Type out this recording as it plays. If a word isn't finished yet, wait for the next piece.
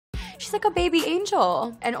She's like a baby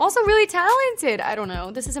angel. And also really talented. I don't know.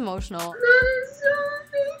 This is emotional. That is so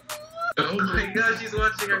amazing. Oh my god, she's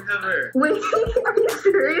watching our cover. Wait, are you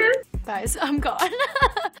serious? Guys, I'm gone.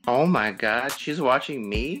 Oh my god, she's watching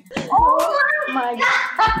me? Oh my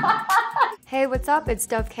god. Hey, what's up? It's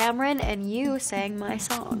Dove Cameron, and you sang my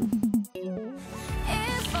song.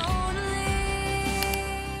 If only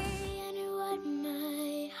I knew what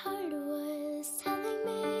my heart was telling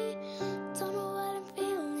me. Don't know what I'm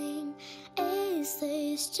feeling. Is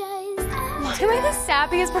this just Why am I the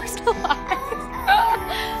sappiest person alive?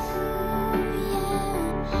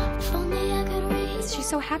 If only I could reach She's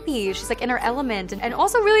so happy. She's like in her element and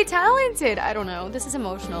also really talented. I don't know. This is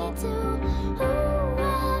emotional. to who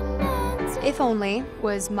I'm meant to. If Only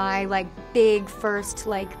was my like big first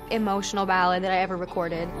like emotional ballad that I ever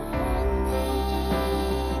recorded.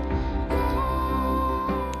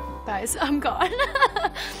 Guys, I'm gone.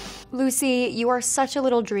 Lucy, you are such a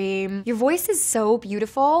little dream. Your voice is so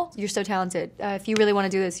beautiful. You're so talented. If you really want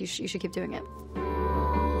to do this, you should keep doing it.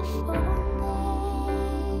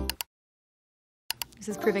 This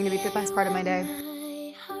is proving to be the best part of my day.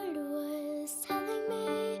 My heart was telling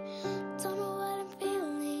me. Don't know what I'm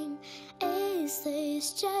feeling. Is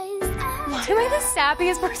this just Why am I the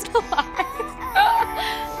sappiest person alive?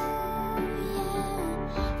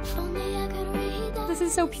 If only I could read that. This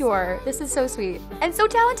is so pure. This is so sweet. And so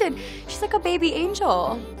talented. She's like a baby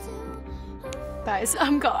angel. Guys,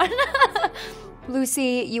 I'm gone.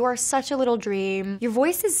 Lucy, you are such a little dream. Your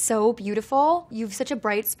voice is so beautiful. You've such a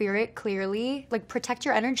bright spirit, clearly. Like, protect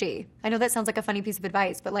your energy. I know that sounds like a funny piece of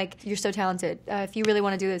advice, but like, you're so talented. If you really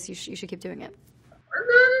want to do this, you should keep doing it.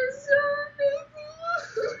 That is so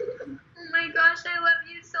amazing. Oh my gosh, I love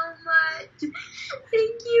you so much.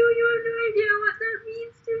 Thank you. You have no idea what that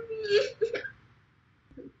means to me.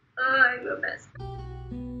 Oh, I'm the best.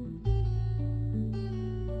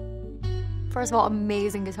 First of all,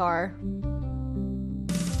 amazing guitar.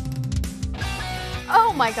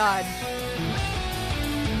 Oh my god.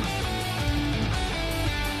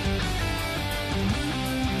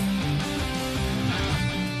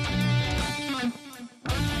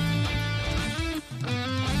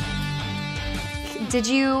 Did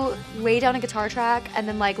you lay down a guitar track and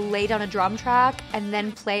then like lay down a drum track and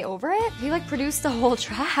then play over it? You like produced the whole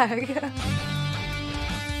track.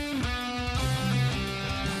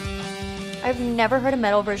 I've never heard a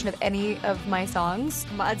metal version of any of my songs.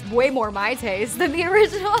 It's way more my taste than the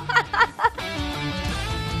original.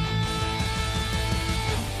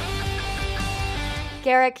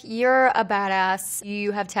 Garrick, you're a badass.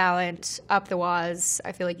 You have talent up the waz.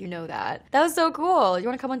 I feel like you know that. That was so cool. You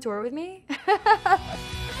want to come on tour with me?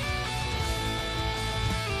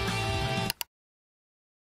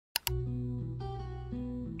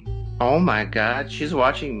 Oh my god, she's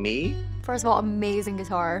watching me? First of all, amazing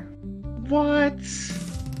guitar. What?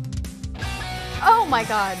 Oh my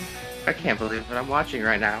god. I can't believe what I'm watching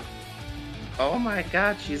right now. Oh my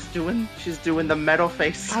god, she's doing the metal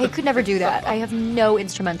face. I could never do that. I have no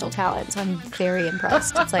instrumental talent, so I'm very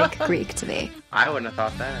impressed. It's like Greek to me. I wouldn't have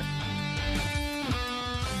thought that.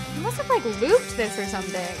 You must have like looped this or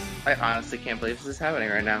something. I honestly can't believe this is happening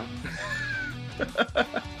right now.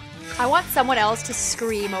 I want someone else to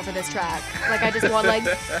scream over this track. Like, I just want, like,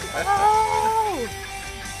 oh!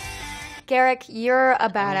 Garrick, you're a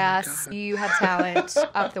badass. You have talent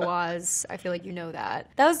up the waz. I feel like you know that.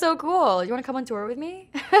 That was so cool. You want to come on tour with me?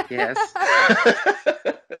 Yes.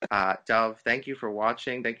 Dove, thank you for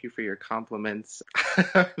watching. Thank you for your compliments.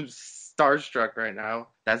 I'm starstruck right now.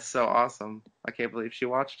 That's so awesome. I can't believe she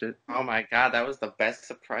watched it. Oh my god, that was the best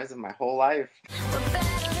surprise of my whole life.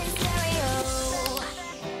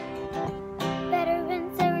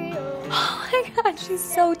 Oh my god, she's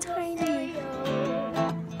so tiny.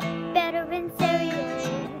 Better in stereo.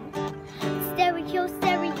 Stereo.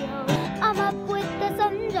 I'm up with the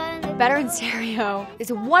sunshine. Better in Stereo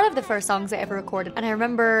is one of the first songs I ever recorded, and I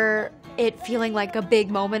remember it feeling like a big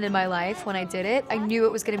moment in my life when I did it. I knew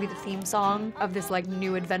it was going to be the theme song of this like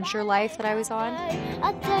new adventure life that I was on.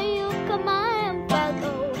 I tell you, come on,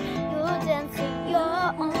 follow. You're dancing, you're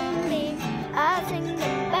on me. I sing the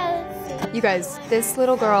best. You guys, this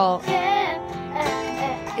little girl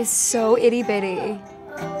is so itty bitty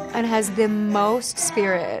and has the most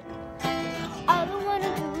spirit. All I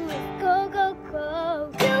wanna do is go, go, go.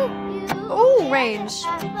 You. Ooh, range.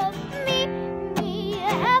 Me,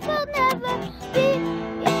 I will never be.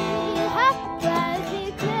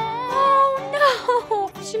 Oh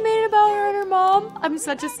no! She made it about her and her mom. I'm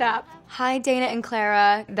such a sap. Hi, Dana and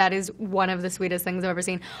Clara. That is one of the sweetest things I've ever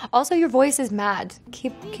seen. Also, your voice is mad.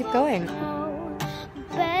 Keep going.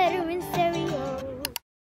 Better in stereo.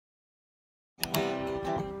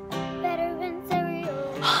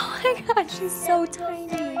 my god, she's so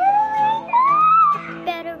tiny.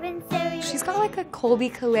 She's got like a Colby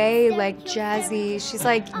Calais, like jazzy, she's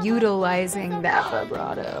like utilizing that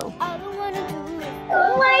vibrato.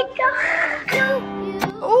 Oh my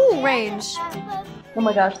god. Oh, range. Oh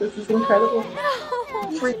my gosh, this is incredible.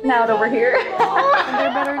 Freaking out over here.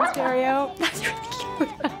 They're better in stereo. That's really cute.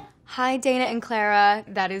 Hi, Dana and Clara.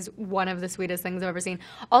 That is one of the sweetest things I've ever seen.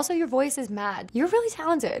 Also, your voice is mad. You're really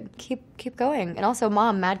talented. Keep going. And also,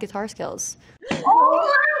 Mom, mad guitar skills. Oh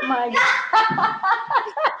my god.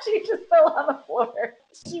 She just fell on the floor.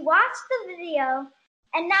 She watched the video,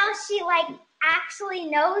 and now she like actually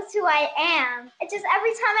knows who I am. It's just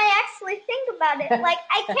every time I actually think about it, like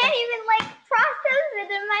I can't even like process it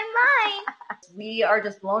in my mind. We are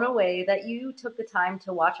just blown away that you took the time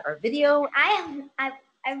to watch our video. I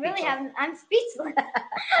really haven't. I'm speechless.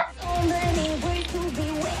 So many ways to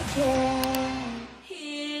be wicked.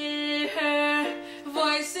 Hear her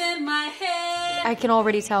voice in my head. I can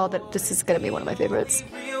already tell that this is gonna be one of my favorites.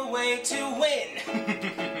 Real way to win.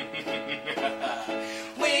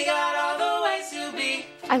 We got all the ways to be.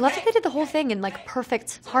 I love that they did the whole thing in like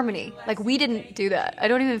perfect harmony. Like we didn't do that. I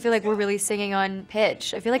don't even feel like we're really singing on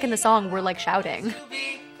pitch. I feel like in the song we're like shouting.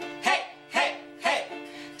 Hey, hey, hey.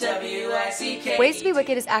 W-I-C-K. Ways to Be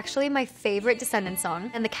Wicked is actually my favorite Descendants song,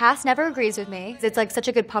 and the cast never agrees with me. It's like such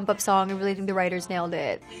a good pump-up song. I really think the writers nailed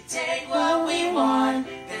it. We take what we want.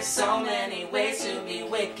 There's so many ways to be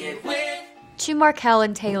wicked with. To Markel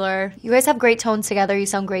and Taylor, you guys have great tones together. You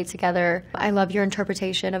sound great together. I love your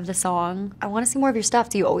interpretation of the song. I want to see more of your stuff.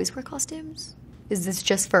 Do you always wear costumes? Is this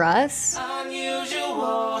just for us?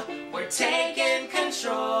 Unusual. We're taking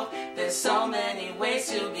control. There's so many ways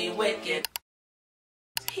to be wicked.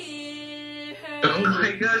 Oh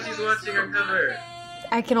my gosh, she's watching her cover.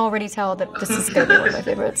 I can already tell that this is going to be one of my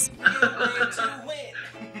favorites. Oh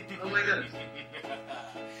my gosh.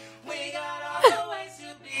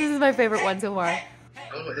 This is my favorite one so far.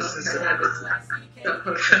 Oh, this is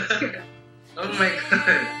oh my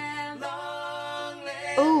god.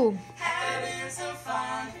 Ooh.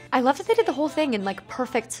 I love that they did the whole thing in like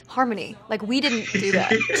perfect harmony. Like we didn't do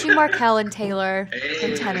that. To Markel and Taylor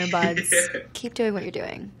and Tenor Buds, keep doing what you're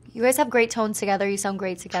doing. You guys have great tones together. You sound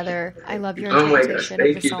great together. I love your interpretation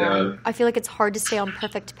of the song. I feel like it's hard to stay on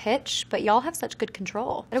perfect pitch, but y'all have such good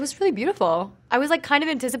control. And it was really beautiful. I was like kind of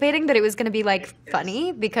anticipating that it was going to be like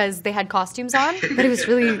funny because they had costumes on, but it was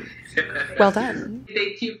really well done.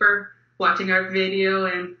 Thank you for watching our video,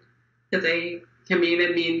 and because they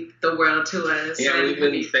mean the world to us. Yeah, we've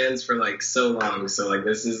been fans for like so long, so like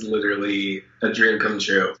this is literally a dream come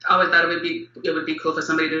true. I always thought it would be cool for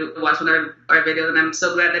somebody to watch one of our videos, and I'm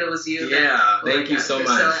so glad that it was you. Yeah, thank you so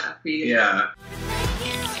much. So happy. Yeah.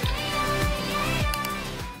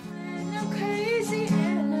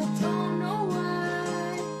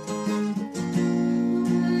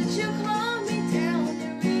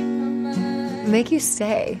 Make you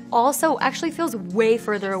stay. Also, actually feels way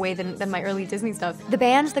further away than my early Disney stuff. The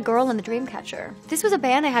band's The Girl and the Dreamcatcher. This was a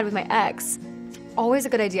band I had with my ex. Always a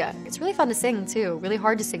good idea. It's really fun to sing too. Really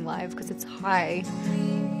hard to sing live because it's high.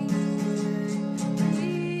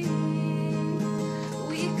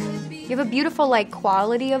 You have a beautiful like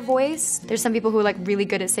quality of voice. There's some people who are like really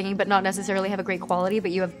good at singing but not necessarily have a great quality,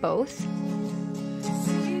 but you have both.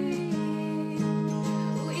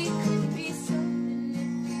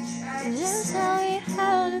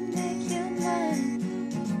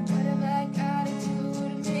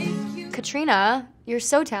 Katrina, you're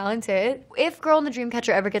so talented. If Girl in the Dreamcatcher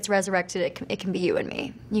ever gets resurrected, it can be you and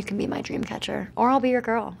me. You can be my Dreamcatcher. Or I'll be your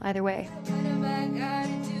girl, either way.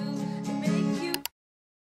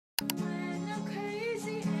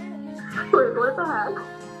 Wait, what the heck?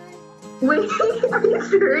 Wait, are you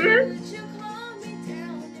serious?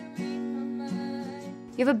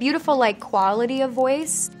 You have a beautiful like quality of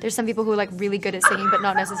voice. There's some people who are like really good at singing but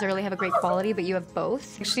not necessarily have a great quality, but you have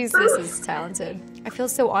both. This is talented. I feel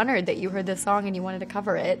so honored that you heard this song and you wanted to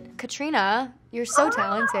cover it. Katrina, you're so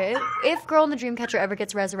talented. If Girl in the Dreamcatcher ever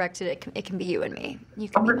gets resurrected, it can be you and me. You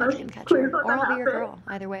can be my Dreamcatcher. Or I'll be your girl,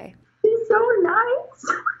 either way. He's so nice.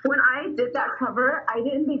 When I did that cover, I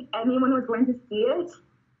didn't think anyone was going to see it.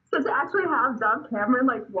 So to actually have Dove Cameron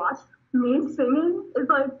like watch me singing is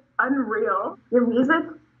like unreal. Your music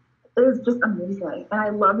is just amazing, and I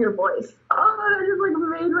love your voice. Oh, that just like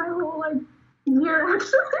made my whole like year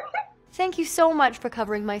actually. Thank you so much for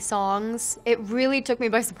covering my songs. It really took me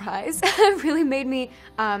by surprise. It really made me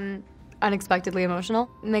unexpectedly emotional.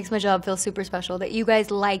 It makes my job feel super special that you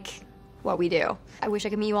guys like what we do. I wish I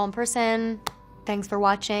could meet you all in person. Thanks for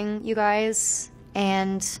watching, you guys,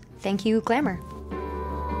 and thank you, Glamour.